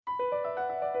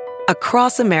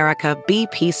Across America,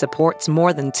 BP supports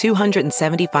more than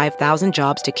 275,000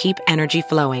 jobs to keep energy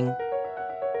flowing.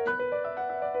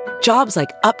 Jobs like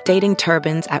updating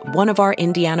turbines at one of our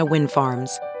Indiana wind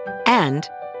farms and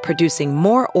producing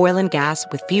more oil and gas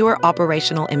with fewer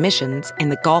operational emissions in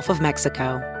the Gulf of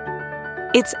Mexico.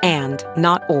 It's and,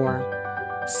 not or.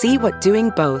 See what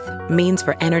doing both means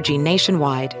for energy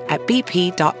nationwide at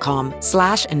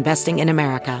bp.com/investing in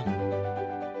America.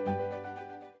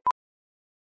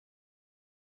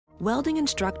 Welding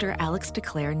instructor Alex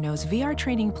DeClaire knows VR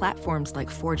training platforms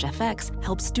like Forge FX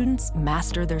help students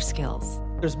master their skills.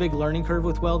 There's a big learning curve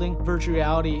with welding. Virtual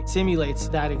reality simulates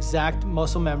that exact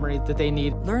muscle memory that they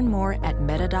need. Learn more at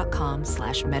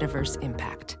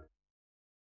meta.com/metaverseimpact.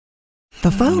 The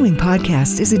following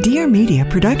podcast is a Dear Media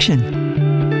production.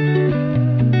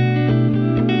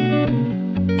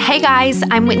 Hey guys,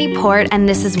 I'm Whitney Port, and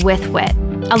this is With Wit.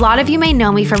 A lot of you may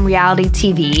know me from reality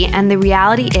TV, and the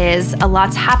reality is a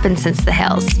lot's happened since the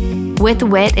hills. With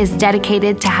Wit is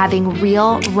dedicated to having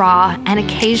real, raw, and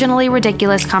occasionally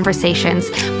ridiculous conversations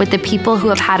with the people who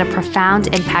have had a profound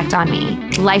impact on me.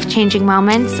 Life-changing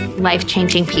moments,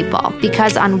 life-changing people.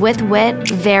 Because on With Wit,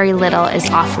 very little is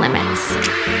off limits.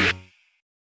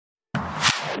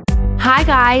 Hi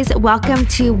guys, welcome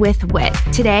to With Wit.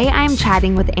 Today I am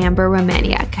chatting with Amber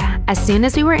Romaniuk. As soon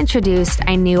as we were introduced,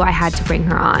 I knew I had to bring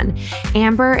her on.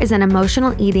 Amber is an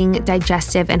emotional eating,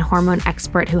 digestive, and hormone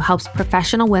expert who helps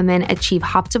professional women achieve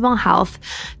optimal health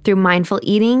through mindful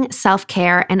eating,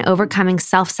 self-care, and overcoming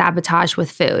self-sabotage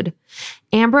with food.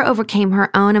 Amber overcame her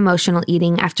own emotional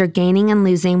eating after gaining and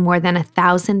losing more than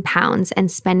 1,000 pounds and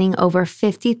spending over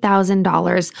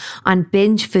 $50,000 on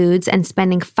binge foods and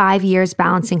spending 5 years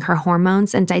balancing her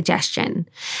hormones and digestion.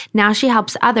 Now she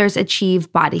helps others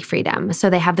achieve body freedom so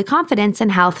they have the confidence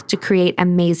and health to create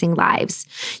amazing lives.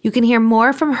 You can hear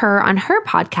more from her on her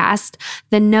podcast,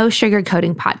 the No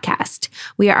Sugarcoating Podcast.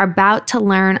 We are about to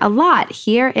learn a lot.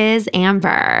 Here is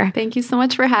Amber. Thank you so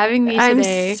much for having me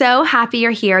today. I'm so happy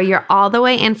you're here. You're all the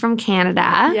way in from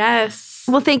Canada. Yes.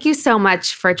 Well, thank you so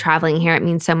much for traveling here. It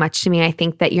means so much to me. I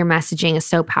think that your messaging is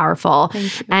so powerful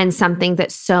and something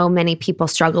that so many people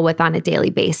struggle with on a daily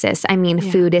basis. I mean,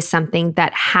 food is something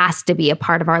that has to be a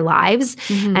part of our lives.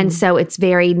 Mm-hmm. And so it's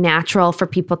very natural for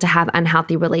people to have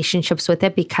unhealthy relationships with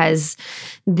it because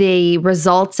the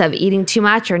results of eating too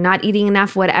much or not eating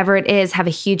enough, whatever it is, have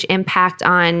a huge impact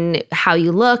on how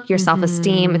you look, your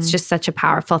self-esteem. It's just such a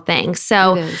powerful thing.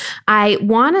 So I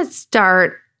want to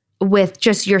start with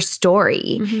just your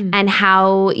story and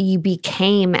how you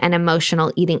became an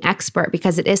emotional eating expert,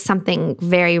 because it is something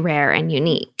very rare and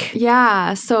unique.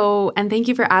 Yeah. So, and thank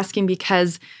you for asking,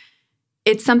 because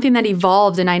it's something that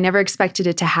evolved and I never expected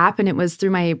it to happen. It was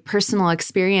through my personal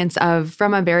experience of,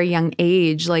 from a very young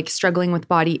age, like struggling with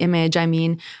body image. I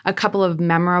mean, a couple of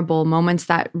memorable moments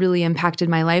that really impacted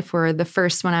my life were the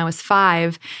first when I was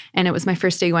 5, and it was my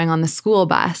first day going on the school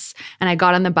bus. And I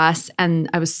got on the bus and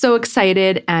I was so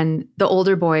excited. And the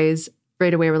older boys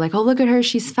right away were like, oh, look at her.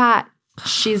 She's fat.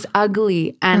 She's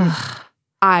ugly. And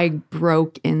I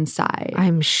broke inside.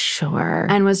 I'm sure.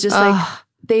 And was just like,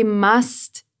 they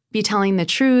must be telling the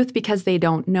truth because they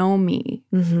don't know me.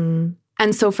 Mm-hmm.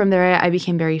 And so from there, I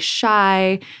became very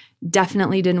shy,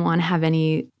 definitely didn't want to have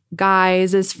any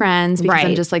guys as friends because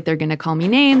I'm just like, they're going to call me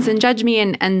names and judge me.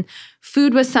 And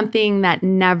food was something that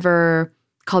never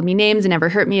called me names and never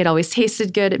hurt me. It always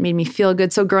tasted good. It made me feel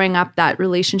good. So growing up, that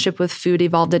relationship with food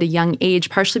evolved at a young age,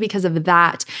 partially because of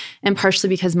that and partially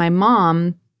because my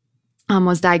mom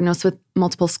was diagnosed with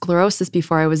multiple sclerosis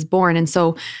before I was born. And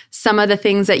so some of the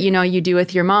things that, you do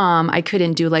with your mom, I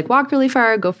couldn't do, like walk really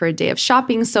far, go for a day of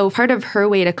shopping. So part of her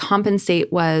way to compensate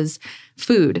was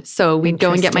food. So we'd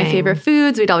go and get my favorite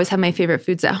foods. We'd always have my favorite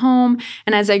foods at home.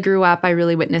 And as I grew up, I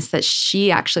really witnessed that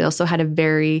she actually also had a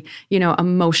very,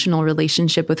 emotional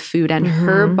relationship with food and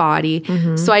her body.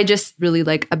 So I just really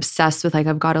obsessed with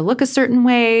I've got to look a certain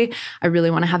way. I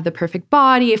really want to have the perfect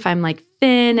body. If I'm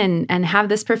thin and have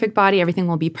this perfect body, everything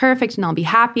will be perfect and I'll be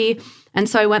happy. And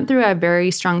so I went through a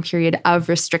very strong period of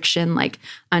restriction,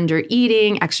 under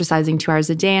eating, exercising 2 hours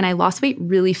a day. And I lost weight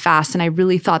really fast. And I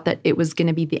really thought that it was going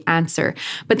to be the answer.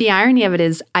 But the irony of it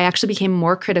is I actually became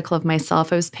more critical of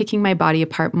myself. I was picking my body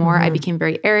apart more. I became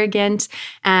very arrogant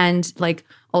and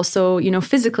also,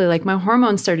 physically, my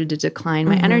hormones started to decline.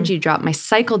 My energy dropped. My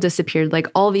cycle disappeared.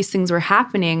 All these things were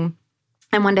happening.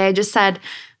 And one day I just said,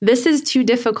 this is too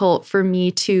difficult for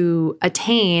me to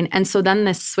attain. And so then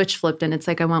this switch flipped and it's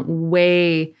I went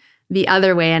way the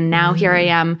other way. And now here I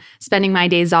am spending my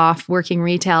days off working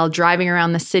retail, driving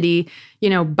around the city,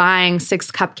 buying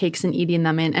 6 cupcakes and eating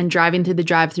them and driving through the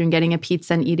drive-thru and getting a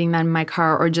pizza and eating them in my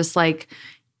car, or just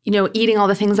eating all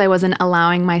the things I wasn't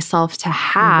allowing myself to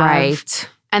have. Right.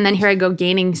 And then here I go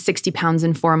gaining 60 pounds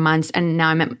in 4 months. And now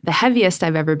I'm at the heaviest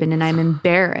I've ever been and I'm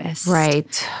embarrassed.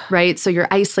 Right. So you're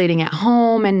isolating at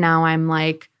home. And now I'm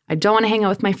like, I don't want to hang out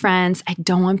with my friends. I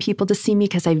don't want people to see me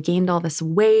because I've gained all this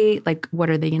weight. Like, what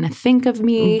are they going to think of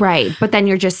me? Right. But then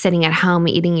you're just sitting at home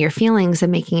eating your feelings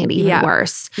and making it even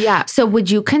worse. Yeah. So would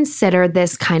you consider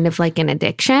this kind of like an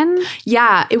addiction?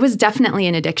 Yeah, it was definitely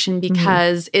an addiction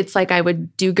because it's like I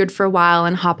would do good for a while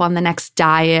and hop on the next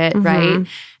diet, right?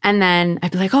 And then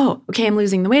I'd be like, oh, okay, I'm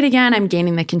losing the weight again. I'm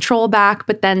gaining the control back.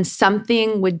 But then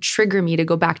something would trigger me to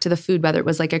go back to the food, whether it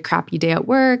was like a crappy day at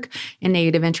work, a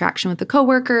negative interaction with a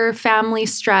coworker, family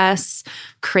stress,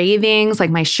 cravings.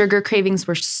 Like my sugar cravings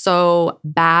were so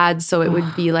bad. So it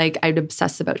would be like I'd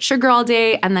obsess about sugar all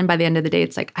day. And then by the end of the day,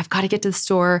 it's like, I've got to get to the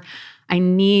store. I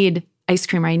need ice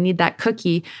cream or I need that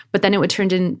cookie. But then it would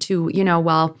turn into,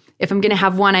 well, if I'm going to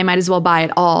have one, I might as well buy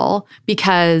it all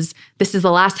because this is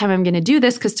the last time I'm going to do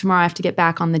this because tomorrow I have to get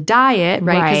back on the diet,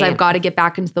 right? Because I've got to get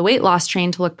back into the weight loss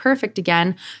train to look perfect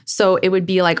again. So it would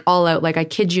be like all out. Like I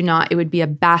kid you not, it would be a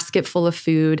basket full of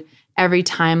food every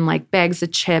time, like bags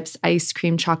of chips, ice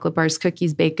cream, chocolate bars,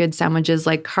 cookies, baked goods, sandwiches,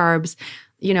 like carbs.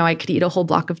 I could eat a whole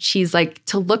block of cheese, like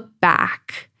to look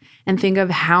back and think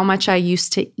of how much I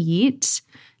used to eat.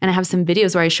 And I have some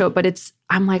videos where I show it, but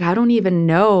I'm like, I don't even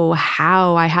know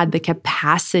how I had the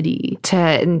capacity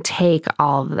to take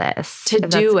all of this. To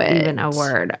do it. Even a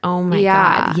word. Oh my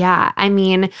God. Yeah. I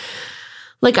mean,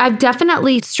 like I've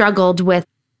definitely struggled with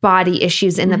body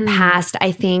issues in the past.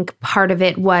 I think part of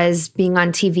it was being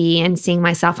on TV and seeing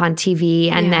myself on TV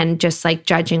and then just like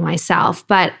judging myself.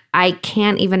 But I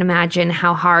can't even imagine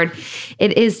how hard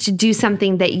it is to do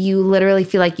something that you literally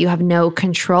feel like you have no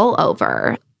control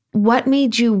over. What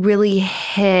made you really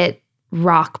hit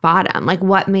rock bottom? Like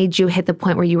what made you hit the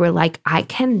point where you were like, I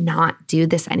cannot do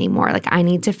this anymore. Like I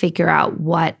need to figure out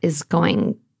what is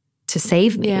going to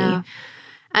save me. Yeah.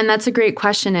 And that's a great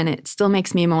question. And it still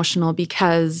makes me emotional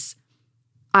because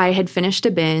I had finished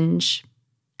a binge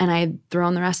and I had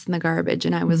thrown the rest in the garbage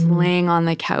and I was laying on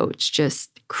the couch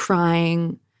just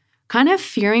crying, kind of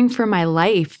fearing for my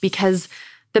life because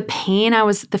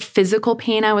the physical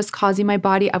pain I was causing my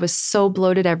body, I was so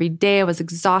bloated every day. I was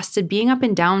exhausted. Being up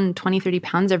and down 20, 30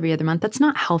 pounds every other month, that's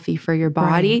not healthy for your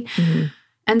body. Right.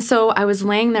 And so I was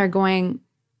laying there going,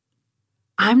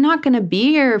 I'm not going to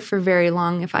be here for very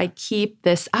long if I keep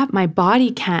this up. My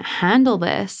body can't handle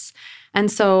this.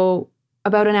 And so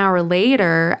about an hour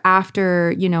later,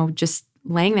 after, just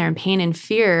laying there in pain and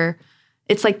fear,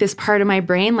 it's like this part of my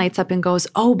brain lights up and goes,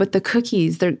 oh, but the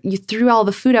cookies, you threw all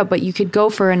the food out, but you could go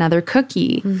for another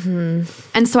cookie.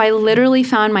 And so I literally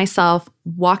found myself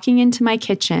walking into my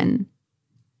kitchen,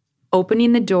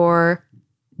 opening the door,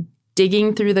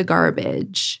 digging through the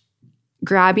garbage,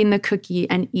 grabbing the cookie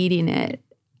and eating it.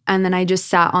 And then I just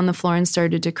sat on the floor and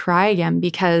started to cry again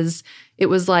because it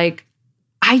was like,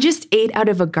 I just ate out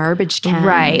of a garbage can.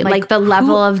 Right. Like the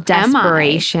level of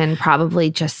desperation probably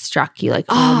just struck you like,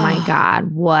 oh my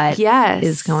God, what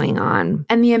is going on?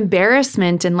 And the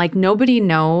embarrassment and like nobody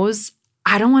knows.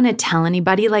 I don't want to tell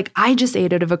anybody. Like I just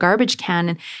ate out of a garbage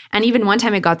can. And even one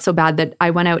time it got so bad that I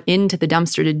went out into the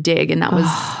dumpster to dig. And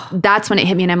that's when it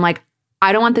hit me. And I'm like,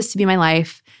 I don't want this to be my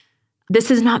life. This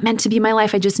is not meant to be my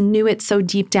life. I just knew it so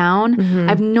deep down. I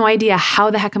have no idea how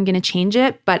the heck I'm going to change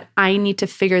it, but I need to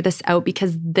figure this out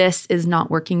because this is not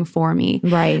working for me.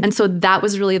 Right. And so that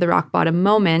was really the rock bottom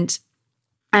moment.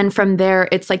 And from there,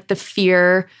 it's like the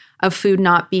fear of food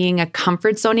not being a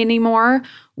comfort zone anymore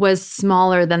was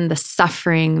smaller than the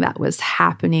suffering that was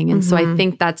happening. And so I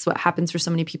think that's what happens for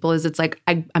so many people is it's like,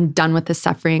 I'm done with the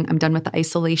suffering. I'm done with the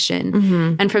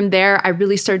isolation. And from there, I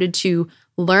really started to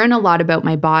learn a lot about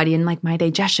my body and like my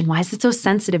digestion. Why is it so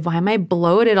sensitive? Why am I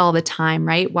bloated all the time,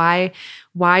 right? Why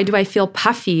do I feel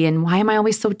puffy? And why am I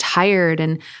always so tired?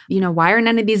 And, why are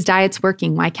none of these diets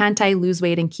working? Why can't I lose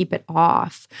weight and keep it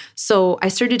off? So I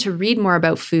started to read more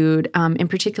about food, in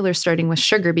particular, starting with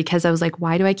sugar, because I was like,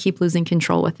 why do I keep losing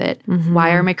control with it?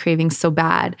 Why are my cravings so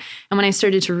bad? And when I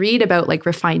started to read about like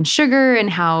refined sugar and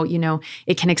how,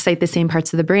 it can excite the same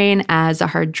parts of the brain as a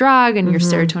hard drug and your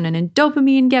serotonin and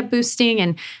dopamine get boosting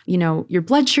and, your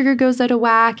blood sugar goes out of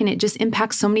whack and it just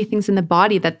impacts so many things in the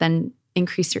body that then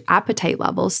increase your appetite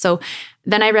levels. So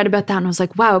then I read about that and I was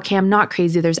like, wow, okay, I'm not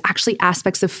crazy. There's actually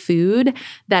aspects of food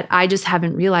that I just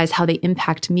haven't realized how they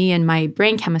impact me and my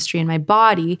brain chemistry and my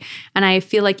body. And I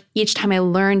feel like each time I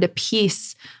learned a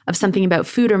piece of something about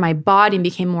food or my body and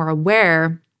became more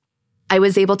aware, I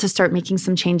was able to start making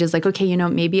some changes like, okay,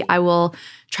 maybe I will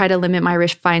try to limit my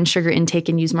refined sugar intake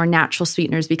and use more natural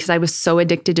sweeteners because I was so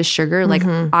addicted to sugar. Like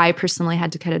I personally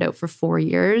had to cut it out for 4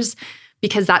 years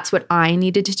because that's what I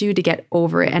needed to do to get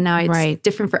over it. And now it's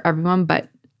different for everyone, but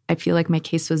I feel like my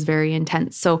case was very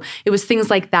intense. So it was things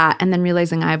like that. And then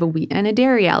realizing I have a wheat and a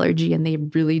dairy allergy and they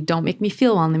really don't make me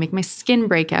feel well and they make my skin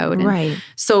break out. And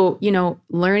so,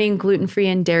 learning gluten-free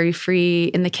and dairy-free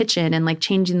in the kitchen and like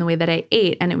changing the way that I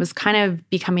ate. And it was kind of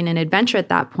becoming an adventure at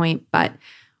that point. But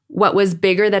what was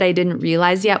bigger that I didn't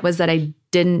realize yet was that I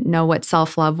didn't know what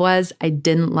self-love was. I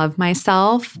didn't love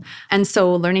myself. And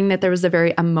so learning that there was a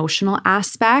very emotional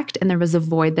aspect and there was a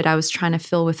void that I was trying to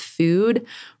fill with food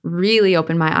really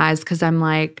opened my eyes because I'm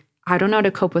like, I don't know how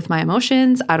to cope with my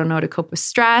emotions. I don't know how to cope with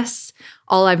stress.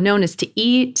 All I've known is to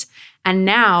eat. And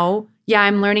now,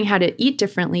 I'm learning how to eat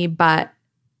differently, but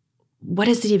what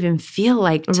does it even feel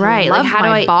like to love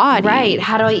my body? Right.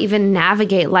 How do I even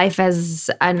navigate life as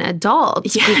an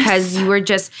adult? Yes. Because you were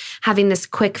just having this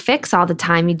quick fix all the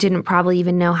time. You didn't probably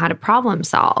even know how to problem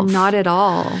solve. Not at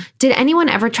all. Did anyone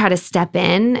ever try to step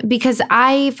in? Because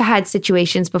I've had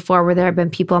situations before where there have been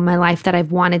people in my life that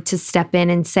I've wanted to step in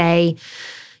and say,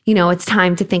 it's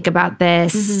time to think about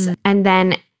this. And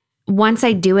then once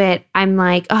I do it, I'm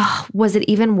like, oh, was it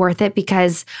even worth it?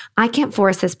 Because I can't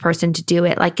force this person to do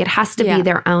it. Like it has to be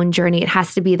their own journey. It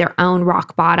has to be their own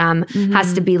rock bottom.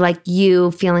 Has to be like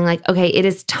you feeling like, okay, it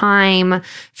is time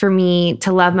for me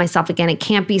to love myself again. It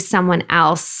can't be someone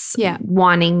else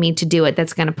wanting me to do it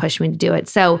that's going to push me to do it.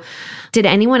 So did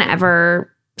anyone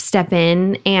ever step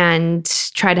in and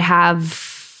try to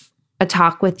have a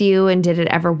talk with you, and did it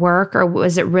ever work? Or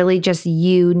was it really just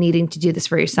you needing to do this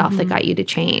for yourself that got you to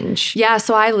change? Yeah,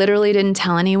 so I literally didn't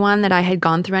tell anyone that I had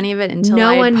gone through any of it until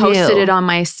No one posted knew. it on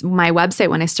my website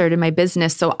when I started my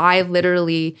business. So I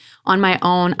literally, on my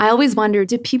own, I always wondered,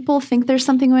 did people think there's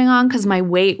something going on? Because my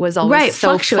weight was always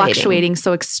so fluctuating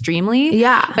so extremely.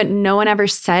 Yeah. But no one ever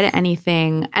said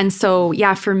anything. And so,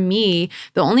 for me,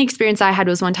 the only experience I had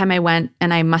was one time I went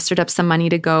and I mustered up some money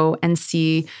to go and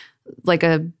see like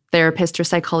a therapist or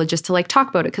psychologist to like talk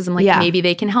about it because I'm like, maybe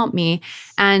they can help me.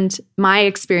 And my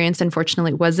experience,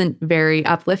 unfortunately, wasn't very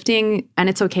uplifting. And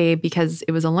it's okay because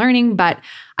it was a learning. But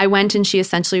I went and she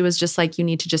essentially was just like, you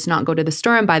need to just not go to the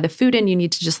store and buy the food and you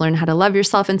need to just learn how to love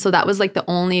yourself. And so that was like the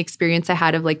only experience I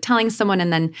had of like telling someone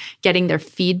and then getting their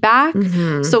feedback.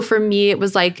 So for me, it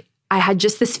was like, I had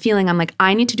just this feeling, I'm like,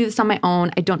 I need to do this on my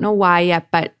own. I don't know why yet,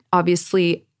 but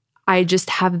obviously I just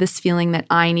have this feeling that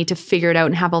I need to figure it out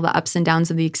and have all the ups and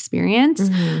downs of the experience.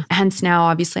 Hence now,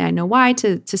 obviously, I know why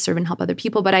to serve and help other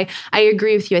people. But I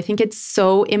agree with you. I think it's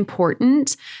so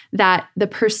important that the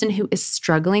person who is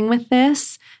struggling with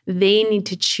this, they need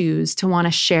to choose to want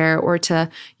to share or to,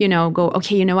 go,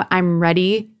 okay, you know what? I'm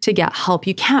ready to get help.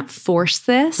 You can't force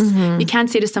this. You can't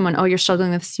say to someone, oh, you're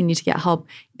struggling with this, you need to get help.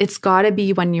 It's got to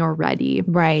be when you're ready.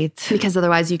 Right. Because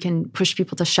otherwise you can push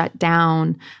people to shut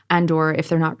down or if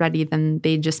they're not ready, then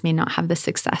they just may not have the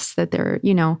success that they're,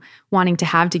 wanting to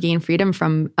have to gain freedom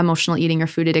from emotional eating or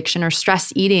food addiction or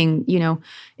stress eating.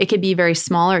 It could be very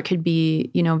small or it could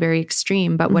be, very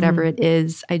extreme, but whatever it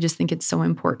is, I just think it's so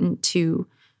important to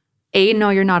A, know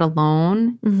you're not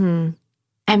alone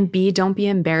and B, don't be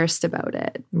embarrassed about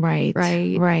it. Right.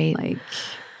 Like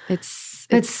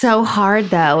It's so hard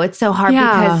though. It's so hard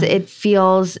because it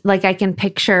feels like I can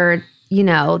picture,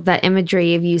 the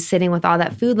imagery of you sitting with all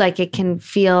that food. Like it can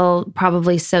feel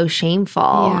probably so shameful.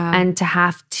 And to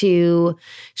have to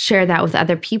share that with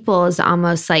other people is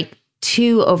almost like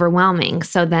too overwhelming.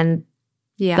 So then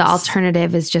the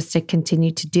alternative is just to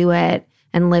continue to do it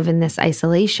and live in this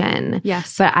isolation.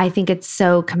 Yes. But I think it's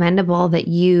so commendable that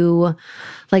you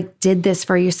like did this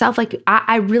for yourself. Like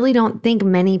I really don't think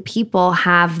many people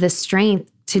have the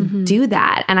strength to do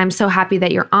that. And I'm so happy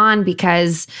that you're on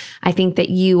because I think that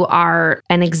you are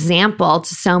an example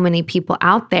to so many people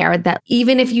out there that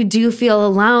even if you do feel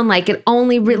alone, like it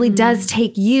only really does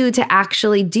take you to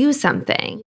actually do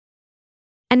something.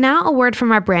 And now a word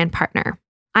from our brand partner.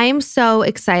 I am so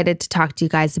excited to talk to you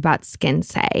guys about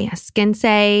Skinsei.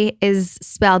 Skinsei is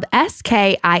spelled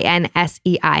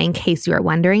Skinsei in case you are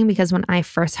wondering, because when I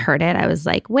first heard it, I was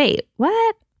like, wait,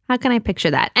 what? How can I picture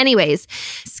that? Anyways,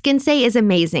 Skinsei is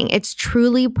amazing. It's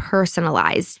truly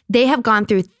personalized. They have gone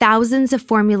through thousands of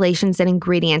formulations and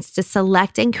ingredients to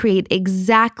select and create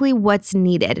exactly what's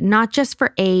needed, not just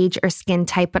for age or skin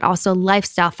type, but also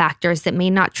lifestyle factors that may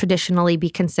not traditionally be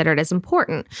considered as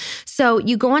important. So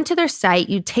you go onto their site,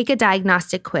 you take a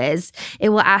diagnostic quiz. It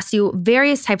will ask you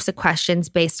various types of questions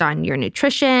based on your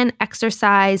nutrition,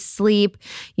 exercise, sleep,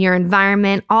 your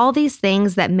environment, all these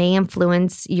things that may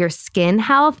influence your skin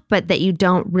health but that you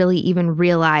don't really even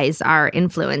realize are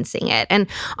influencing it. And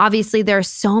obviously, there are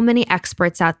so many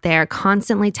experts out there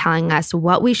constantly telling us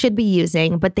what we should be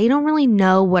using, but they don't really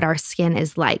know what our skin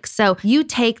is like. So you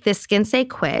take this SkinSay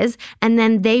quiz, and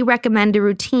then they recommend a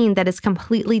routine that is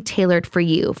completely tailored for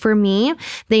you. For me,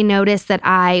 they noticed that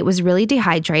I was really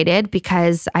dehydrated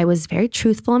because I was very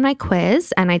truthful in my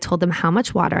quiz, and I told them how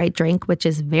much water I drink, which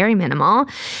is very minimal.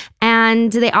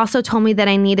 And they also told me that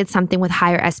I needed something with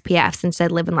higher SPF since I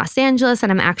live in Los Angeles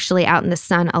and I'm actually out in the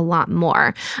sun a lot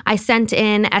more. I sent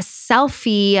in a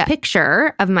selfie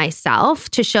picture of myself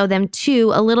to show them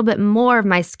too a little bit more of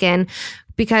my skin,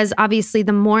 because obviously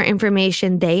the more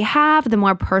information they have, the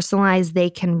more personalized they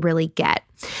can really get.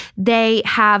 They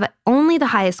have only the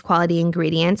highest quality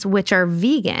ingredients, which are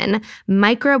vegan,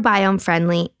 microbiome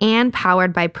friendly, and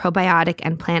powered by probiotic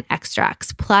and plant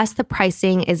extracts. Plus, the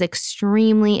pricing is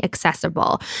extremely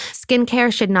accessible.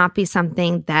 Skincare should not be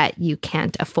something that you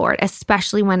can't afford,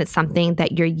 especially when it's something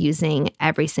that you're using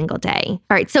every single day. All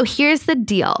right, so here's the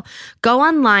deal. Go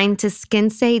online to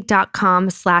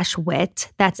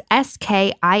skinsay.com/wit. That's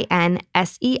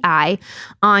SKINSEI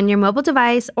on your mobile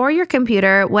device or your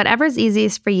computer, whatever's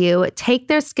easiest for you. Take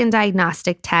their skin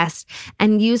diagnostic test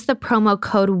and use the promo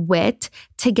code WIT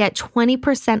to get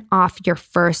 20% off your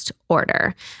first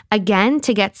order. Again,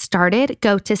 to get started,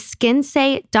 go to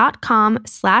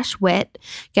skinsay.com/wit,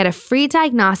 get a free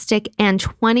diagnostic and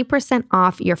 20%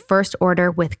 off your first order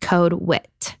with code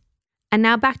WIT. And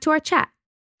now back to our chat.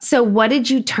 So what did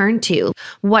you turn to?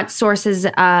 What sources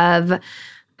of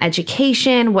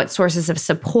education, what sources of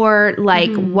support,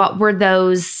 what were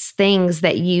those things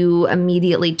that you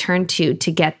immediately turned to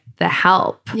get the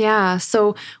help? Yeah.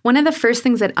 So one of the first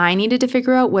things that I needed to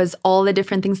figure out was all the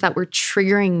different things that were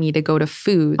triggering me to go to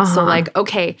food. So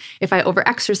okay, if I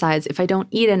overexercise, if I don't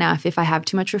eat enough, if I have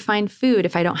too much refined food,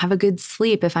 if I don't have a good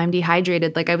sleep, if I'm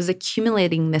dehydrated, I was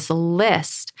accumulating this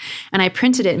list and I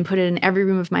printed it and put it in every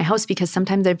room of my house because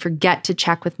sometimes I forget to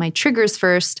check with my triggers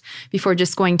first before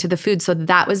just going to the food. So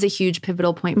that was a huge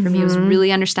pivotal point for me. It was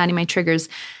really understanding my triggers.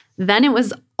 Then it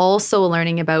was also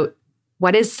learning about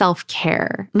what is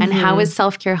self-care and how is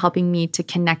self-care helping me to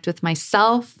connect with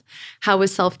myself? How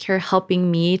is self-care helping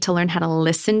me to learn how to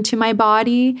listen to my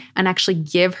body and actually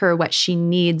give her what she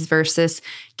needs versus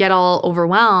get all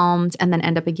overwhelmed and then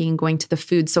end up again going to the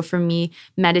food? So for me,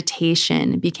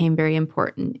 meditation became very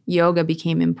important. Yoga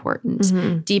became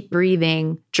important. Deep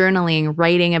breathing, journaling,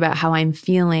 writing about how I'm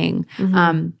feeling,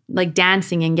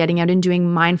 dancing and getting out and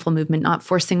doing mindful movement, not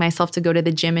forcing myself to go to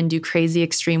the gym and do crazy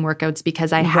extreme workouts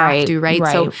because I have to, right?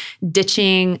 So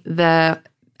ditching the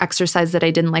exercise that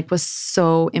I didn't like was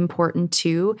so important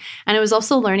too. And it was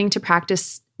also learning to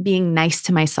practice being nice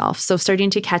to myself. So starting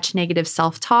to catch negative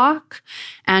self-talk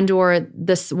and or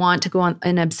this want to go on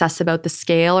and obsess about the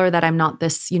scale or that I'm not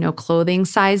this, clothing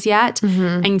size yet.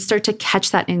 And start to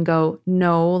catch that and go,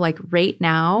 no, right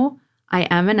now I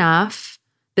am enough.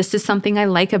 This is something I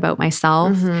like about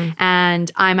myself.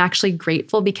 And I'm actually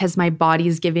grateful because my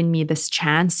body's given me this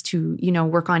chance to,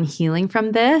 work on healing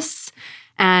from this.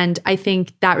 And I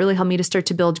think that really helped me to start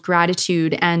to build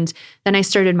gratitude. And then I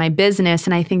started my business.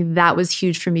 And I think that was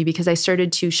huge for me because I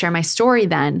started to share my story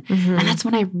then. And that's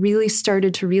when I really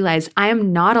started to realize I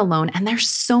am not alone. And there's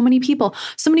so many people,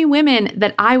 so many women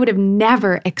that I would have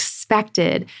never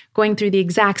expected going through the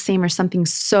exact same or something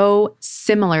so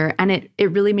similar. And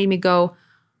it really made me go,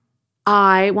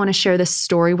 I want to share this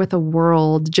story with the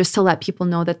world just to let people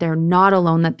know that they're not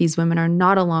alone, that these women are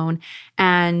not alone.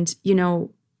 And,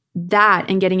 that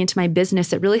and getting into my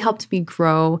business, it really helped me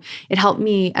grow. It helped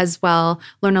me as well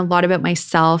learn a lot about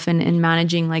myself and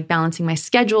managing, balancing my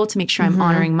schedule to make sure I'm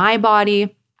honoring my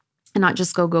body and not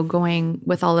just going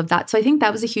with all of that. So I think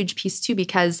that was a huge piece too,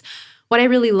 because what I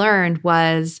really learned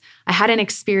was I had an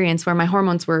experience where my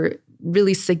hormones were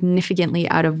really significantly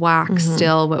out of whack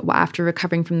still after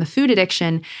recovering from the food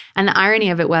addiction. And the irony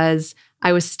of it was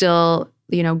I was still,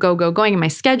 going in my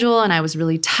schedule and I was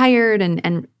really tired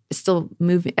and still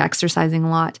exercising a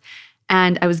lot.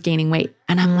 And I was gaining weight.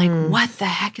 And I'm like, what the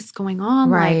heck is going on?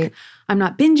 Right. I'm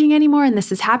not binging anymore and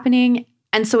this is happening.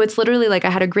 And so it's literally I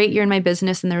had a great year in my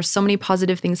business and there were so many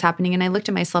positive things happening. And I looked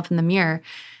at myself in the mirror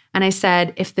and I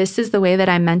said, if this is the way that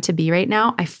I'm meant to be right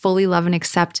now, I fully love and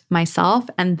accept myself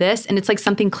and this. And it's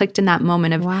something clicked in that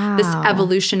moment of this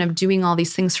evolution of doing all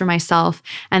these things for myself.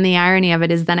 And the irony of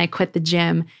it is then I quit the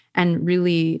gym and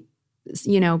really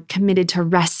committed to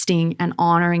resting and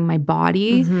honoring my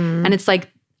body. And it's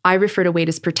I refer to weight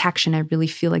as protection. I really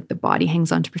feel like the body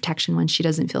hangs on to protection when she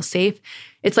doesn't feel safe.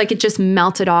 It's it just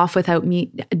melted off without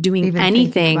me doing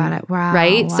anything. About it. Wow,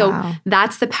 right? Wow. So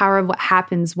that's the power of what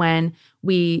happens when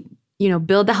we,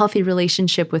 build the healthy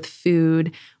relationship with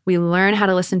food. We learn how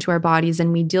to listen to our bodies,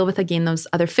 and we deal with, again, those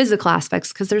other physical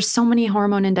aspects, because there's so many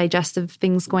hormone and digestive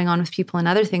things going on with people and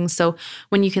other things. So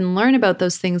when you can learn about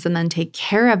those things and then take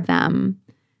care of them,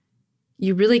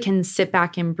 you really can sit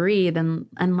back and breathe and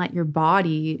let your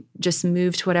body just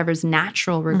move to whatever's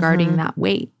natural regarding that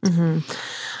weight.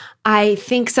 I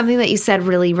think something that you said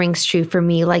really rings true for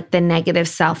me, like the negative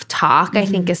self-talk, I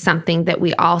think is something that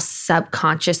we all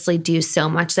subconsciously do so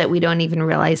much that we don't even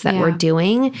realize that we're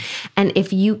doing. And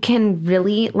if you can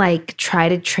really like try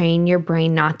to train your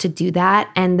brain not to do that,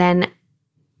 and then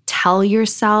tell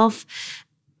yourself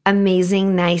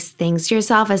amazing, nice things to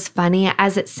yourself, as funny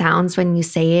as it sounds when you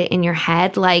say it in your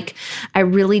head, like I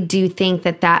really do think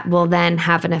that will then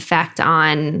have an effect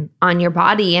on your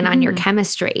body and on your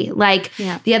chemistry. Like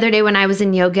the other day when I was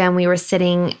in yoga and we were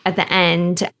sitting at the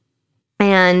end,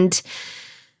 and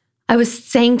I was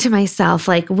saying to myself,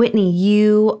 like, Whitney,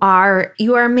 you are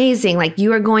amazing. Like,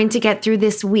 you are going to get through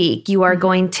this week. You are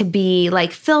going to be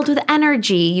like filled with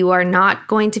energy. You are not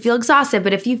going to feel exhausted.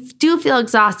 But if you do feel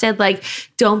exhausted, like,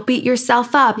 don't beat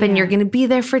yourself up, and you're going to be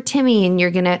there for Timmy, and you're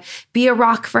going to be a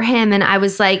rock for him. And I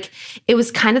was like, it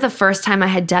was kind of the first time I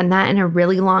had done that in a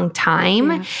really long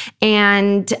time.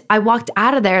 And I walked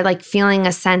out of there like feeling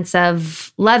a sense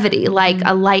of levity, like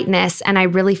a lightness. And I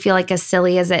really feel like, as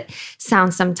silly as it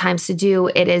sounds sometimes to do,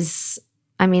 it is,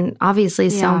 I mean, obviously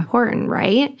so important,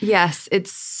 right? Yes,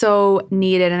 it's so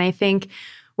needed. And I think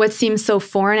what seems so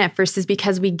foreign at first is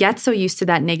because we get so used to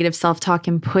that negative self-talk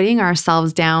and putting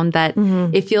ourselves down that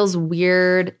it feels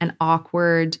weird and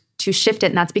awkward to shift it.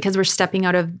 And that's because we're stepping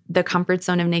out of the comfort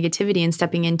zone of negativity and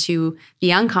stepping into the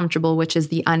uncomfortable, which is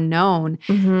the unknown.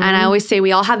 And I always say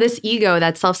we all have this ego,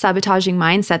 that self-sabotaging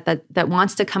mindset that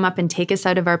wants to come up and take us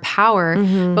out of our power.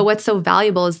 But what's so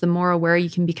valuable is the more aware you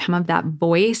can become of that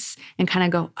voice and kind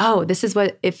of go, oh, this is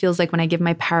what it feels like when I give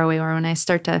my power away, or when I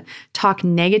start to talk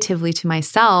negatively to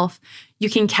myself. You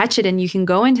can catch it, and you can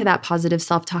go into that positive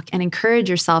self-talk and encourage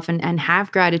yourself and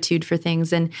have gratitude for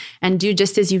things and do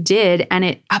just as you did. And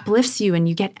it uplifts you, and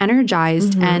you get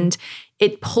energized, and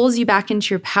it pulls you back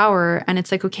into your power. And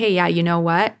it's like, okay, yeah, you know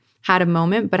what? Had a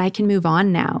moment, but I can move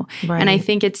on now. And I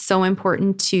think it's so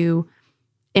important to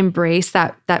embrace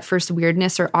that first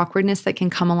weirdness or awkwardness that can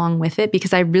come along with it,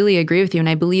 because I really agree with you. And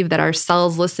I believe that our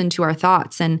cells listen to our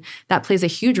thoughts, and that plays a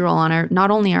huge role on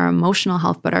not only our emotional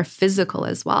health, but our physical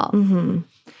as well.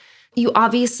 You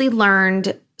obviously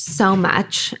learned so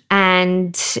much,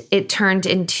 and it turned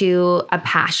into a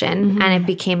passion, and it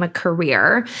became a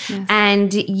career.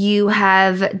 And you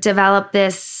have developed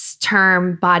this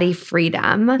term, body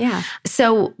freedom.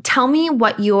 So tell me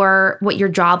what your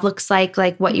job looks like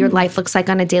what your life looks like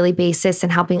on a daily basis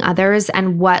and helping others,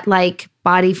 and what like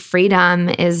body freedom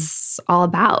is all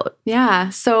about.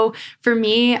 So for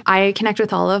me, I connect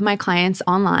with all of my clients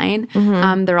online.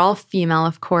 They're all female,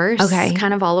 of course,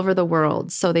 kind of all over the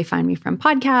world. So they find me from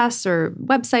podcasts or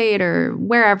website or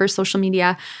wherever, social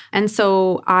media. And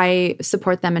so I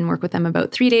support them and work with them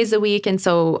about 3 days a week. And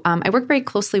so I work very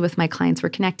closely with my clients. We're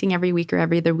connecting every week or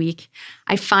every other week.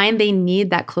 I find they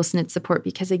need that close-knit support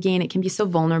because, again, it can be so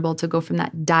vulnerable to go from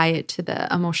that diet to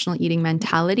the emotional eating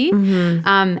mentality.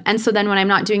 And so then when I'm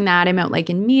not doing that, I'm out like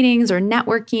in meetings or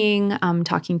networking,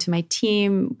 talking to my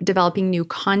team, developing new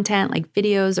content like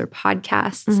videos or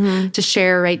podcasts to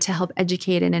share, right, to help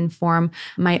educate and inform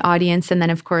my audience. And then,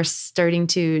 of course, starting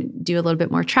to do a little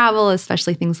bit more travel,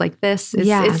 especially things like this.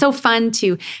 It's so fun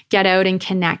to get out and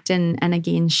connect and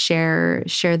again, share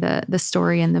the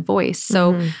story and the voice.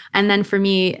 So, and then for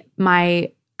me,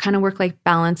 my kind of work-life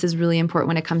balance is really important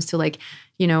when it comes to like,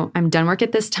 you know, I'm done work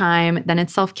at this time, then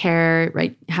it's self-care,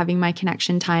 right? Having my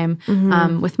connection time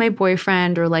with my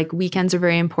boyfriend, or like weekends are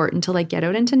very important to like get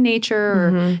out into nature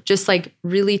or just like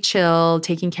really chill,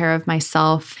 taking care of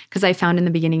myself. Because I found in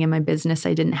the beginning of my business,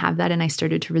 I didn't have that, and I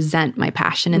started to resent my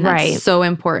passion. And that's so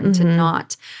important to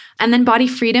not. And then body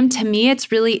freedom, to me,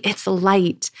 it's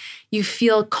light. You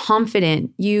feel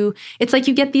confident. It's like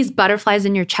you get these butterflies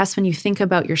in your chest when you think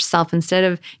about yourself instead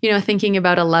of, you know, thinking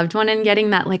about a loved one and getting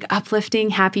that like uplifting,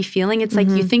 happy feeling. It's like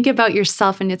you think about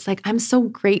yourself and it's like, I'm so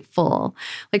grateful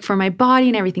like for my body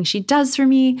and everything she does for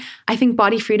me. I think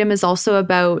body freedom is also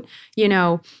about, you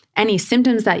know, any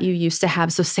symptoms that you used to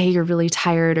have. So say you're really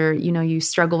tired, or, you know, you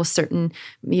struggle with certain,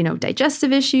 you know,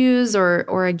 digestive issues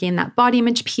or again, that body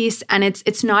image piece. And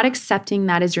it's not accepting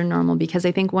that as your normal, because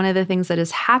I think one of the things that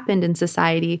has happened in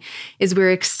society is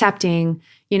we're accepting,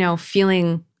 you know,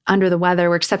 feeling under the weather.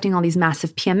 We're accepting all these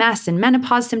massive PMS and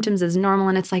menopause symptoms as normal.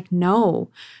 And it's like, no,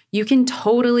 you can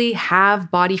totally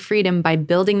have body freedom by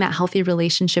building that healthy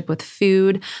relationship with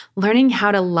food, learning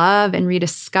how to love and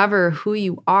rediscover who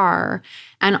you are,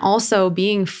 and also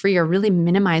being free or really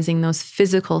minimizing those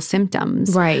physical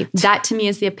symptoms. Right. That to me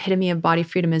is the epitome of body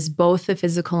freedom, is both the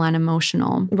physical and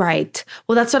emotional. Right.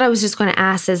 Well, that's what I was just going to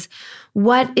ask is,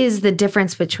 what is the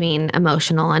difference between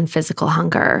emotional and physical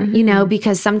hunger? You know,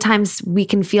 because sometimes we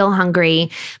can feel hungry,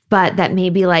 but that may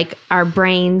be like our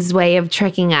brain's way of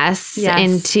tricking us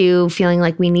into feeling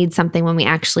like we need something when we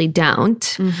actually don't,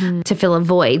 to fill a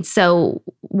void. So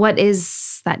what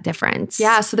is that difference?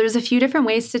 Yeah, so there's a few different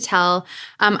ways to tell.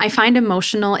 I find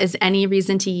emotional is any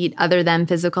reason to eat other than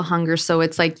physical hunger. So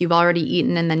it's like you've already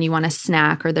eaten and then you want a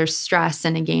snack, or there's stress.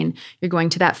 And again, you're going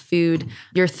to that food.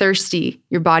 You're thirsty.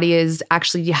 Your body is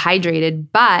actually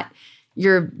dehydrated, but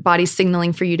your body's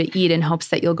signaling for you to eat in hopes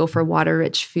that you'll go for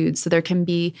water-rich food. So there can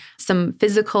be some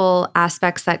physical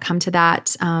aspects that come to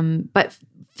that. But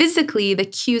physically, the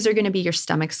cues are going to be your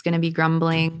stomach's going to be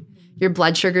grumbling. Your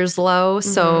blood sugar's low.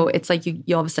 So it's like you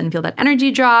all of a sudden feel that energy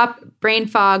drop, brain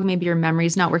fog, maybe your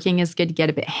memory's not working as good, you get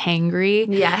a bit hangry.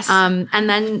 Yes. And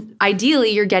then ideally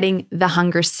you're getting the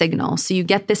hunger signal. So you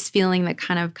get this feeling that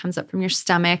kind of comes up from your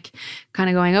stomach, kind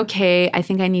of going, okay, I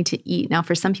think I need to eat. Now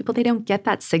for some people, they don't get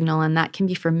that signal, and that can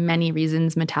be for many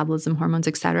reasons, metabolism, hormones,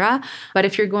 etc. But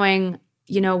if you're going,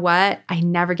 you know what, I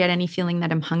never get any feeling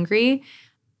that I'm hungry,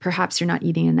 perhaps you're not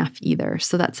eating enough either.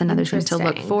 So that's another thing to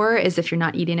look for, is if you're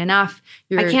not eating enough,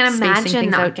 I can't imagine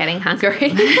not getting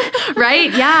hungry.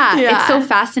 Right? Yeah. It's so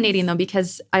fascinating though,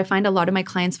 because I find a lot of my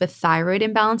clients with thyroid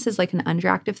imbalances, like an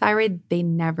underactive thyroid, they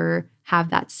never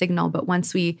have that signal. But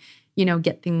once we,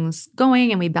 get things going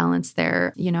and we balance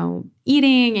their,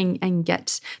 eating and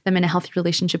get them in a healthy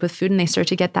relationship with food, and they start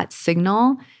to get that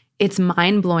signal, it's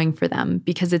mind-blowing for them,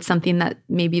 because it's something that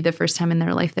maybe the first time in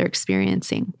their life they're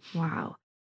experiencing. Wow.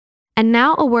 And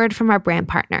now a word from our brand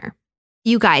partner.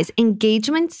 You guys,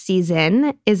 engagement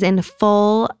season is in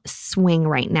full swing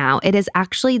right now. It is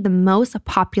actually the most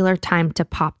popular time to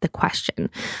pop the question.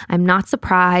 I'm not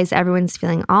surprised. Everyone's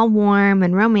feeling all warm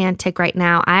and romantic right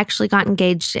now. I actually got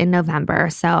engaged in November,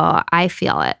 so I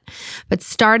feel it. But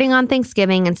starting on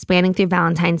Thanksgiving and spanning through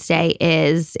Valentine's Day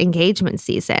is engagement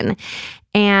season.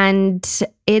 And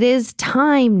it is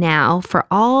time now for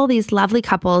all these lovely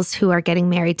couples who are getting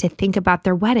married to think about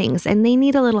their weddings, and they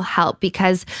need a little help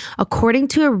because according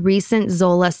to a recent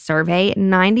Zola survey,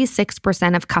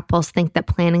 96% of couples think that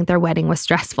planning their wedding was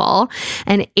stressful,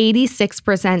 and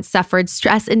 86% suffered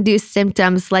stress-induced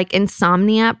symptoms like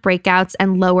insomnia, breakouts,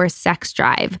 and lower sex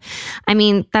drive. I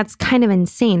mean, that's kind of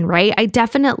insane, right? I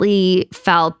definitely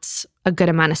felt a good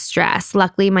amount of stress.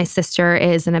 Luckily, my sister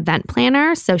is an event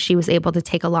planner, so she was able to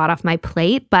take a lot off my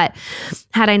plate. But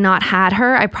had I not had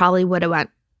her, I probably would have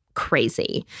went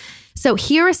crazy. So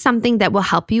here is something that will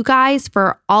help you guys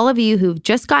for all of you who've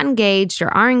just got engaged or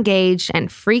are engaged and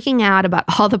freaking out about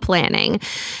all the planning.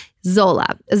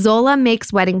 Zola. Zola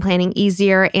makes wedding planning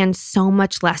easier and so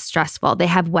much less stressful. They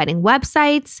have wedding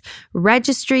websites,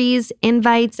 registries,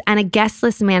 invites, and a guest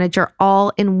list manager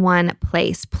all in one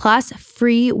place, plus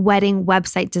free wedding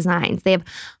website designs. They have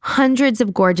hundreds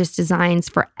of gorgeous designs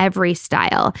for every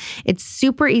style. It's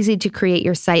super easy to create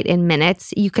your site in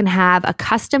minutes. You can have a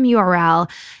custom URL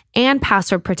and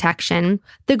password protection.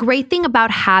 The great thing about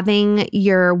having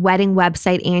your wedding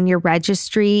website and your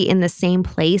registry in the same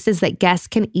place is that guests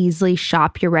can easily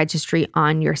shop your registry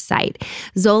on your site.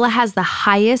 Zola has the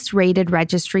highest rated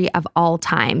registry of all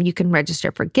time. You can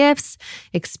register for gifts,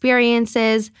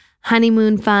 experiences,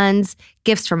 honeymoon funds,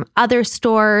 gifts from other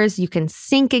stores. You can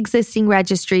sync existing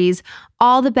registries,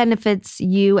 all the benefits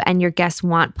you and your guests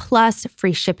want, plus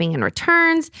free shipping and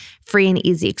returns, free and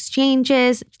easy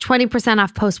exchanges, 20%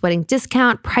 off post-wedding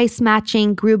discount, price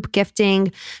matching, group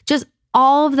gifting, just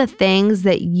all of the things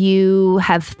that you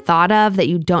have thought of that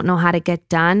you don't know how to get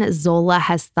done, Zola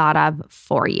has thought of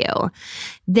for you.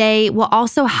 They will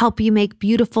also help you make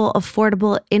beautiful,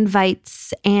 affordable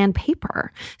invites and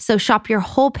paper. So shop your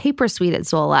whole paper suite at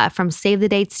Zola, from save the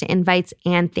dates to invites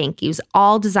and thank yous,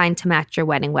 all designed to match your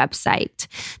wedding website.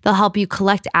 They'll help you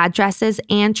collect addresses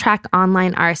and track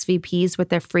online RSVPs with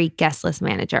their free guest list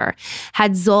manager.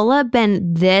 Had Zola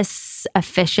been this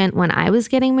efficient when I was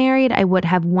getting married, I would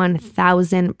have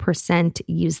 1,000%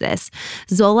 used this.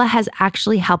 Zola has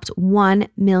actually helped 1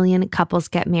 million couples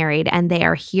get married, and they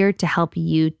are here to help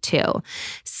you too.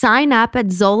 Sign up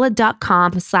at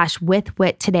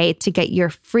zola.com/withwit today to get your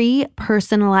free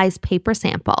personalized paper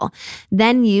sample.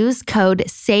 Then use code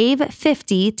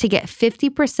SAVE50 to get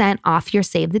 50% off your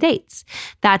save the dates.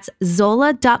 That's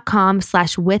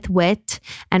zola.com/withwit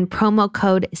and promo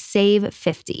code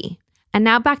SAVE50. And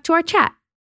now back to our chat.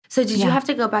 So did you have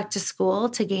to go back to school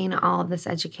to gain all of this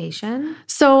education?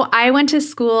 So I went to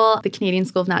school, the Canadian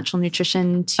School of Natural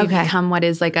Nutrition, to become what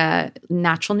is like a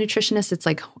natural nutritionist. It's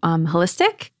like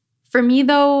holistic. For me,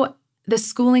 though, the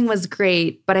schooling was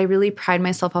great, but I really pride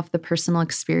myself off the personal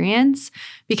experience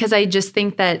because I just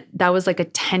think that was like a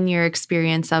 10-year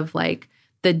experience of like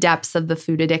the depths of the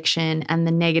food addiction and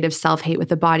the negative self-hate with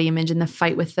the body image and the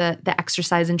fight with the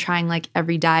exercise and trying like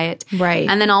every diet. Right.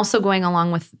 And then also going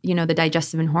along with, you know, the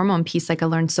digestive and hormone piece, like I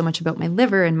learned so much about my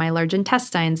liver and my large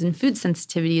intestines and food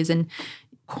sensitivities and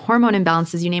hormone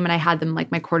imbalances, you name it, I had them.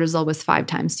 Like my cortisol was 5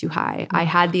 times too high. I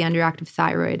had the underactive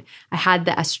thyroid. I had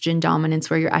the estrogen dominance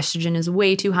where your estrogen is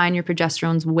way too high and your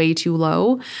progesterone's way too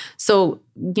low. So,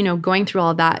 you know, going through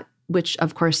all that, which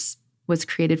of course was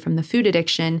created from the food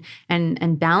addiction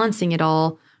and balancing it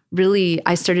all, really,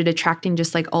 I started attracting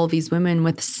just like all these women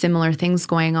with similar things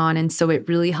going on. And so it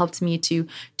really helped me to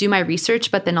do my research,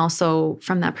 but then also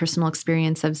from that personal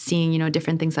experience of seeing, you know,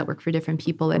 different things that work for different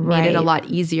people, it made it a lot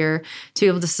easier to be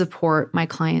able to support my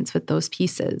clients with those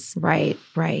pieces. Right.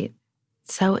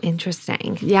 So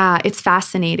interesting. Yeah, it's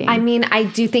fascinating. I mean, I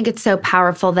do think it's so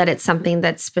powerful that it's something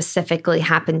that specifically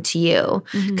happened to you.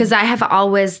 Because I have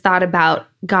always thought about,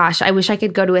 gosh, I wish I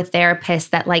could go to a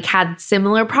therapist that like had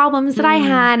similar problems that I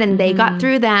had and they got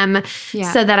through them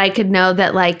so that I could know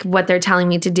that like what they're telling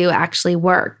me to do actually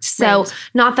worked. So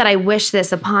not that I wish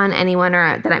this upon anyone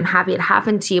or that I'm happy it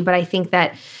happened to you, but I think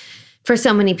that for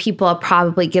so many people, it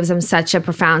probably gives them such a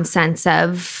profound sense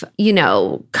of, you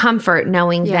know, comfort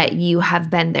knowing that you have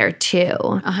been there too.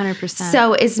 100%.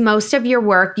 So is most of your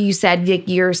work, you said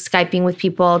you're Skyping with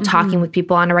people, talking with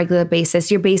people on a regular basis.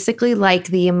 You're basically like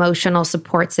the emotional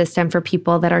support system for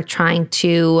people that are trying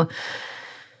to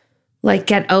like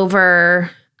get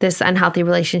over this unhealthy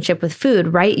relationship with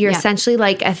food, right? You're essentially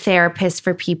like a therapist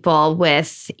for people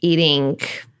with eating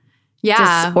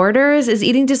disorders. Is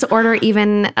eating disorder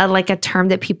even like a term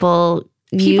that people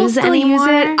use still anymore? Use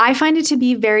it. I find it to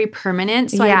be very permanent,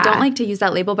 so I don't like to use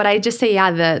that label. But I just say,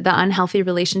 the unhealthy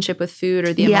relationship with food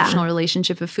or the emotional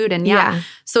relationship with food, and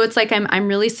so it's like I'm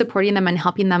really supporting them and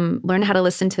helping them learn how to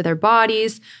listen to their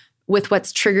bodies with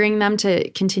what's triggering them to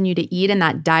continue to eat and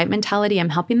that diet mentality. I'm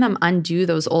helping them undo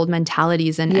those old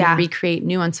mentalities and recreate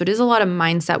new ones. So it is a lot of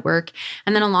mindset work,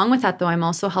 and then along with that, though, I'm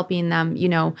also helping them, you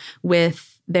know, with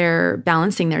they're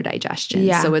balancing their digestion.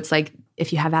 So it's like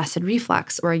if you have acid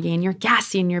reflux or again, you're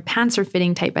gassy and your pants are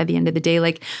fitting tight by the end of the day,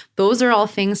 like those are all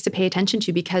things to pay attention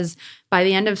to because by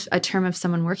the end of a term of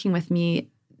someone working with me,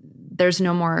 there's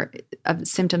no more of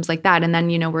symptoms like that. And then,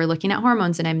 you know, we're looking at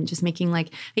hormones and I'm just making like,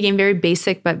 again, very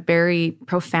basic, but very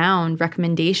profound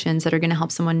recommendations that are going to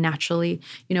help someone naturally,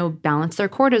 you know, balance their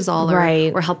cortisol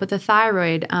or help with the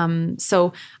thyroid.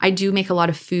 So I do make a lot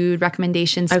of food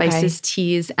recommendations, spices,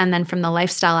 teas. And then from the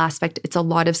lifestyle aspect, it's a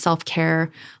lot of self-care,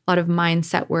 a lot of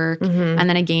mindset work. And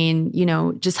then again, you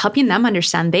know, just helping them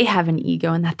understand they have an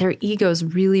ego and that their ego's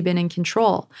really been in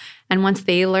control. And once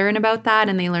they learn about that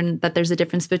and they learn that there's a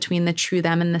difference between the true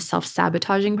them and the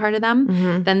self-sabotaging part of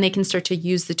them, then they can start to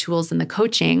use the tools and the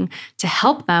coaching to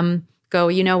help them go,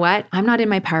 you know what, I'm not in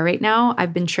my power right now.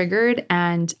 I've been triggered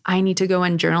and I need to go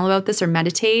and journal about this or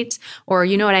meditate. Or,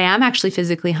 you know what, I am actually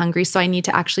physically hungry, so I need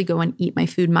to actually go and eat my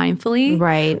food mindfully.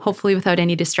 Right. Hopefully without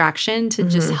any distraction to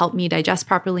just help me digest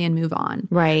properly and move on.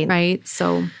 Right. Right.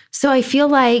 So I feel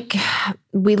like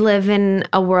we live in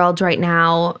a world right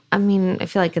now. I mean, I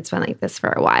feel like it's been like this for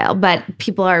a while, but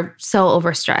people are so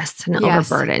overstressed and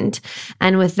overburdened.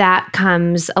 And with that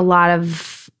comes a lot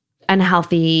of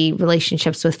unhealthy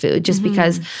relationships with food just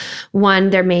because one,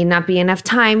 there may not be enough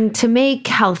time to make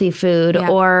healthy food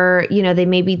or, you know, they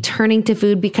may be turning to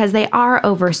food because they are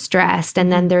overstressed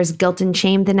and then there's guilt and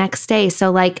shame the next day.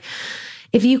 So like,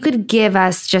 if you could give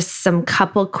us just some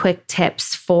couple quick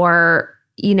tips for,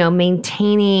 you know,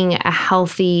 maintaining a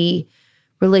healthy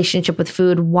relationship with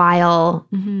food while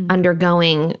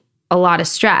undergoing a lot of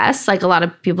stress, like a lot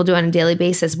of people do on a daily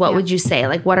basis, what would you say?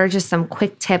 Like, what are just some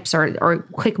quick tips or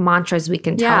quick mantras we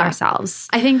can tell ourselves?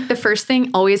 I think the first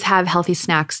thing, always have healthy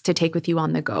snacks to take with you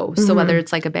on the go. So whether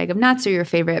it's like a bag of nuts or your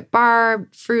favorite bar,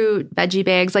 fruit, veggie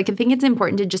bags, like I think it's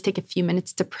important to just take a few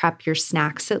minutes to prep your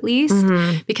snacks at least,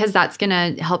 because that's going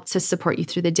to help to support you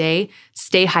through the day.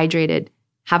 Stay hydrated.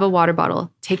 Have a water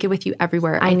bottle. Take it with you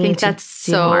everywhere. I think that's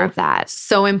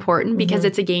so important because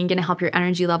it's, again, going to help your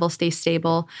energy level stay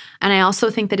stable. And I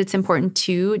also think that it's important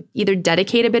to either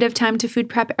dedicate a bit of time to food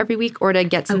prep every week or to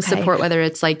get some support, whether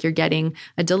it's like you're getting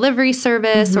a delivery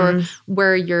service or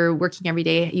where you're working every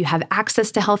day, you have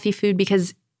access to healthy food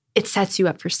because it sets you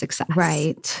up for success.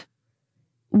 Right.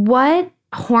 What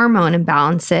hormone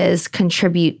imbalances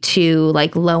contribute to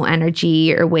like low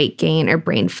energy or weight gain or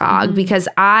brain fog? Because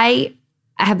I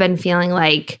have been feeling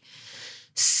like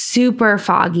super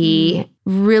foggy,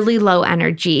 really low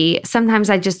energy. Sometimes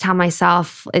I just tell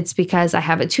myself it's because I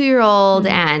have a 2-year-old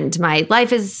and my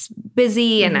life is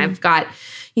busy and I've got,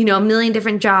 a million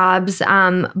different jobs.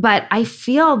 But I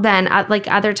feel then like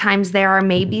other times there are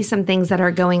maybe some things that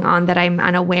are going on that I'm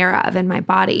unaware of in my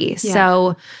body. Yeah.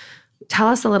 So tell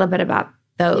us a little bit about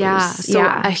those. Yeah. So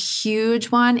a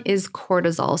huge one is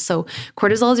cortisol. So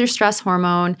cortisol is your stress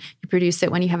hormone. You produce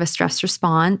it when you have a stress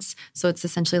response. So it's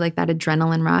essentially like that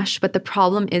adrenaline rush. But the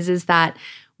problem is that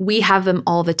we have them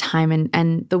all the time.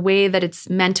 And the way that it's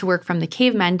meant to work from the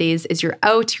caveman days is you're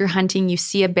out, you're hunting, you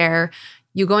see a bear,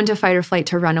 you go into fight or flight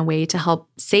to run away to help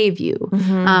save you.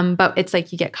 But it's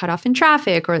like you get cut off in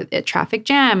traffic or a traffic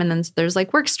jam, and then there's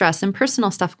like work stress and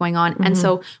personal stuff going on. And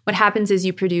so what happens is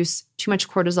you produce too much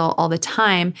cortisol all the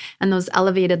time, and those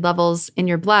elevated levels in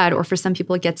your blood, or for some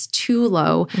people it gets too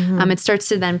low, it starts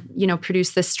to then,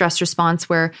 produce this stress response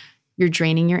where you're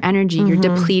draining your energy, you're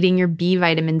depleting your B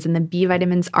vitamins, and the B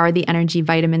vitamins are the energy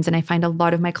vitamins. And I find a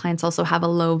lot of my clients also have a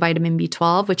low vitamin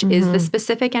B12, which is the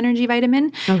specific energy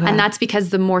vitamin. Okay. And that's because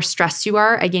the more stressed you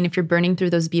are, again, if you're burning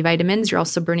through those B vitamins, you're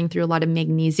also burning through a lot of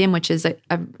magnesium, which is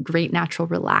a great natural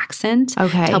relaxant to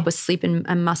help with sleep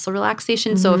and muscle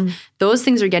relaxation. So if those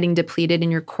things are getting depleted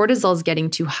and your cortisol is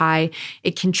getting too high,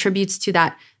 it contributes to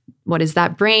that. What is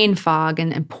that brain fog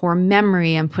and poor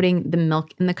memory and putting the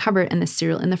milk in the cupboard and the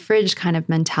cereal in the fridge kind of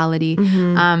mentality.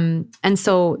 And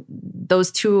so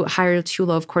those too high or too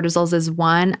low of cortisols is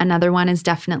one. Another one is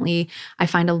definitely, I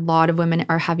find a lot of women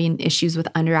are having issues with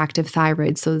underactive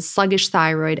thyroid. So sluggish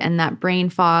thyroid and that brain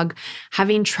fog,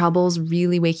 having troubles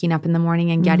really waking up in the morning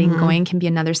and getting going can be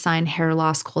another sign. Hair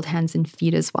loss, cold hands and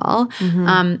feet as well.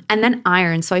 And then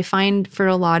iron. So I find for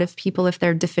a lot of people, if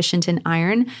they're deficient in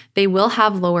iron, they will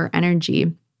have lower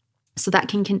energy. So that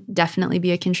can definitely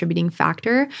be a contributing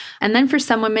factor. And then for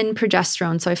some women,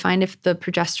 progesterone. So I find if the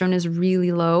progesterone is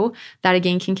really low, that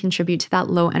again can contribute to that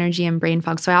low energy and brain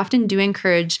fog. So I often do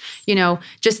encourage,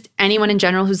 just anyone in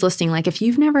general who's listening, like if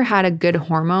you've never had a good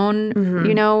hormone,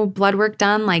 blood work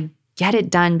done, like get it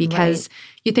done, because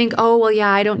you think, oh, well,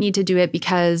 yeah, I don't need to do it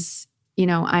because,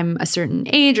 I'm a certain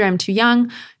age or I'm too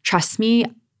young. Trust me,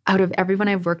 out of everyone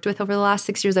I've worked with over the last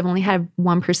 6 years, I've only had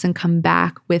one person come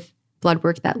back with blood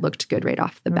work that looked good right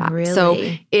off the bat. Really? So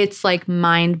it's like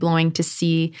mind blowing to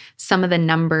see some of the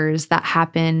numbers that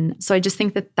happen. So I just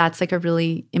think that that's like a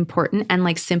really important and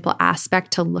like simple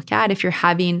aspect to look at if you're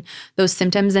having those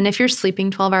symptoms. And if you're sleeping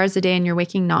 12 hours a day and you're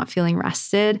waking not feeling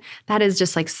rested, that is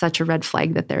just like such a red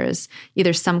flag that there is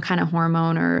either some kind of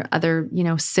hormone or other,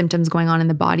 symptoms going on in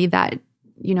the body that,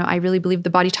 I really believe the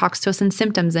body talks to us in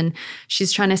symptoms, and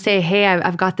she's trying to say, hey,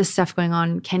 I've got this stuff going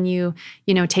on. Can you,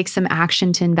 take some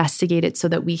action to investigate it so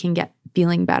that we can get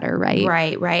feeling better, right?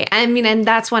 Right. I mean, and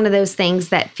that's one of those things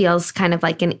that feels kind of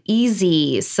like an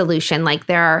easy solution. Like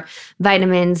there are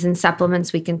vitamins and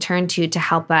supplements we can turn to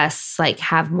help us like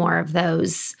have more of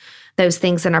those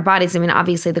things in our bodies. I mean,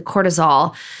 obviously the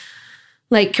cortisol,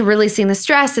 like releasing the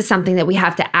stress is something that we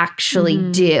have to actually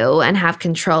do and have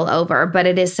control over. But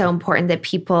it is so important that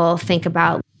people think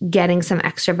about getting some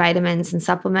extra vitamins and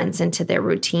supplements into their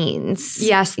routines.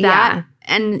 Yes, that. Yeah.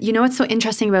 And what's so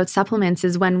interesting about supplements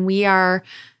is when we are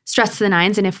stressed to the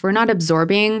nines, and if we're not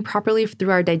absorbing properly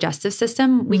through our digestive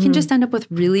system, we can just end up with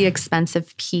really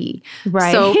expensive pee.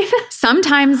 Right. So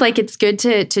sometimes like it's good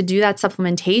to do that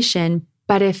supplementation.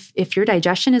 But if your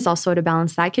digestion is also out of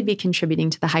balance, that could be contributing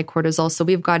to the high cortisol. So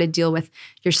we've got to deal with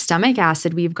your stomach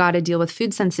acid. We've got to deal with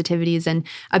food sensitivities. And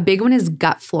a big one is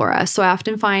gut flora. So I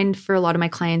often find for a lot of my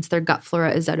clients, their gut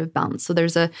flora is out of balance. So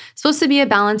there's supposed to be a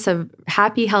balance of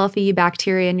happy, healthy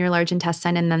bacteria in your large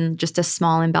intestine and then just a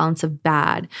small imbalance of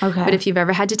bad. Okay. But if you've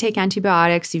ever had to take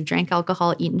antibiotics, you've drank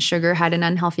alcohol, eaten sugar, had an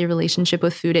unhealthy relationship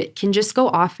with food, it can just go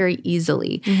off very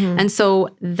easily. And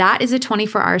so that is a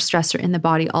 24-hour stressor in the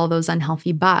body, all those unhealthy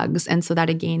bugs. And so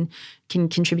that again can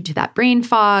contribute to that brain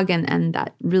fog and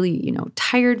that really,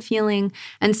 tired feeling.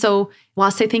 And so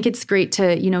whilst I think it's great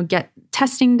to, get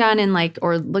testing done and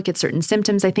or look at certain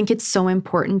symptoms, I think it's so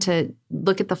important to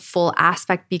look at the full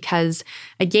aspect because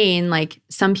again,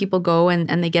 some people go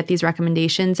and they get these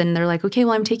recommendations and they're like, okay,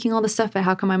 well, I'm taking all this stuff, but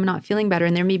how come I'm not feeling better?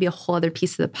 And there may be a whole other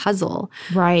piece of the puzzle,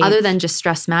 right? Other than just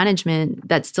stress management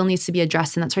that still needs to be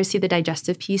addressed. And that's why I see the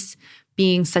digestive piece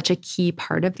being such a key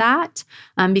part of that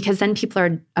because then people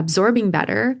are absorbing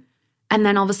better. And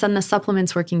then all of a sudden the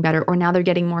supplement's working better, or now they're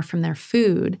getting more from their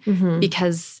food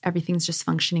because everything's just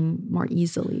functioning more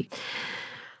easily.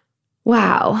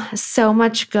 Wow. So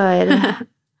much good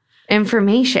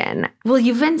information. Well,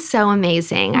 you've been so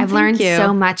amazing. I've learned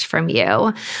so much from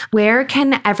you. Where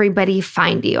can everybody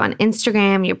find you? On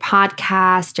Instagram, your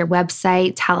podcast, your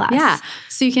website? Tell us. Yeah.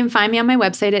 So you can find me on my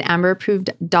website at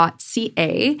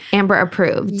amberapproved.ca. Amber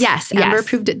Approved. Yes,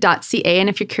 amberapproved.ca. And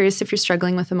if you're curious, if you're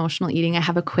struggling with emotional eating, I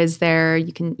have a quiz there.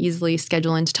 You can easily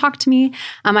schedule in to talk to me.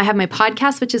 I have my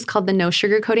podcast, which is called the No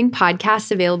Sugarcoating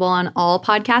Podcast, available on all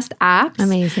podcast apps.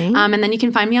 Amazing. And then you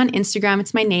can find me on Instagram.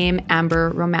 It's my name,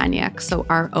 Amber Romaniuk. So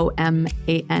Romaniuk.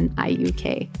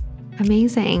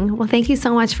 Amazing. Well, thank you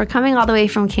so much for coming all the way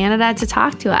from Canada to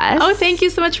talk to us. Oh, thank you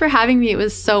so much for having me. It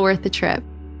was so worth the trip.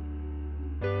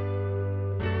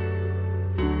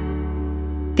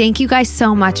 Thank you guys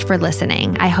so much for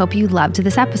listening. I hope you loved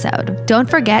this episode. Don't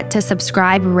forget to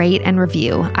subscribe, rate, and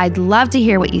review. I'd love to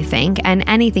hear what you think and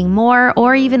anything more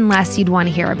or even less you'd want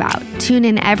to hear about. Tune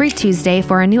in every Tuesday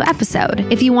for a new episode.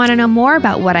 If you want to know more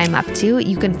about what I'm up to,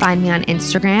 you can find me on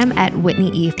Instagram at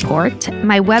Whitney Eve Port,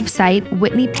 my website,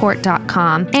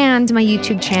 whitneyport.com, and my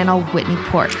YouTube channel, Whitney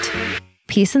Port.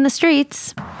 Peace in the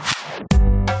streets.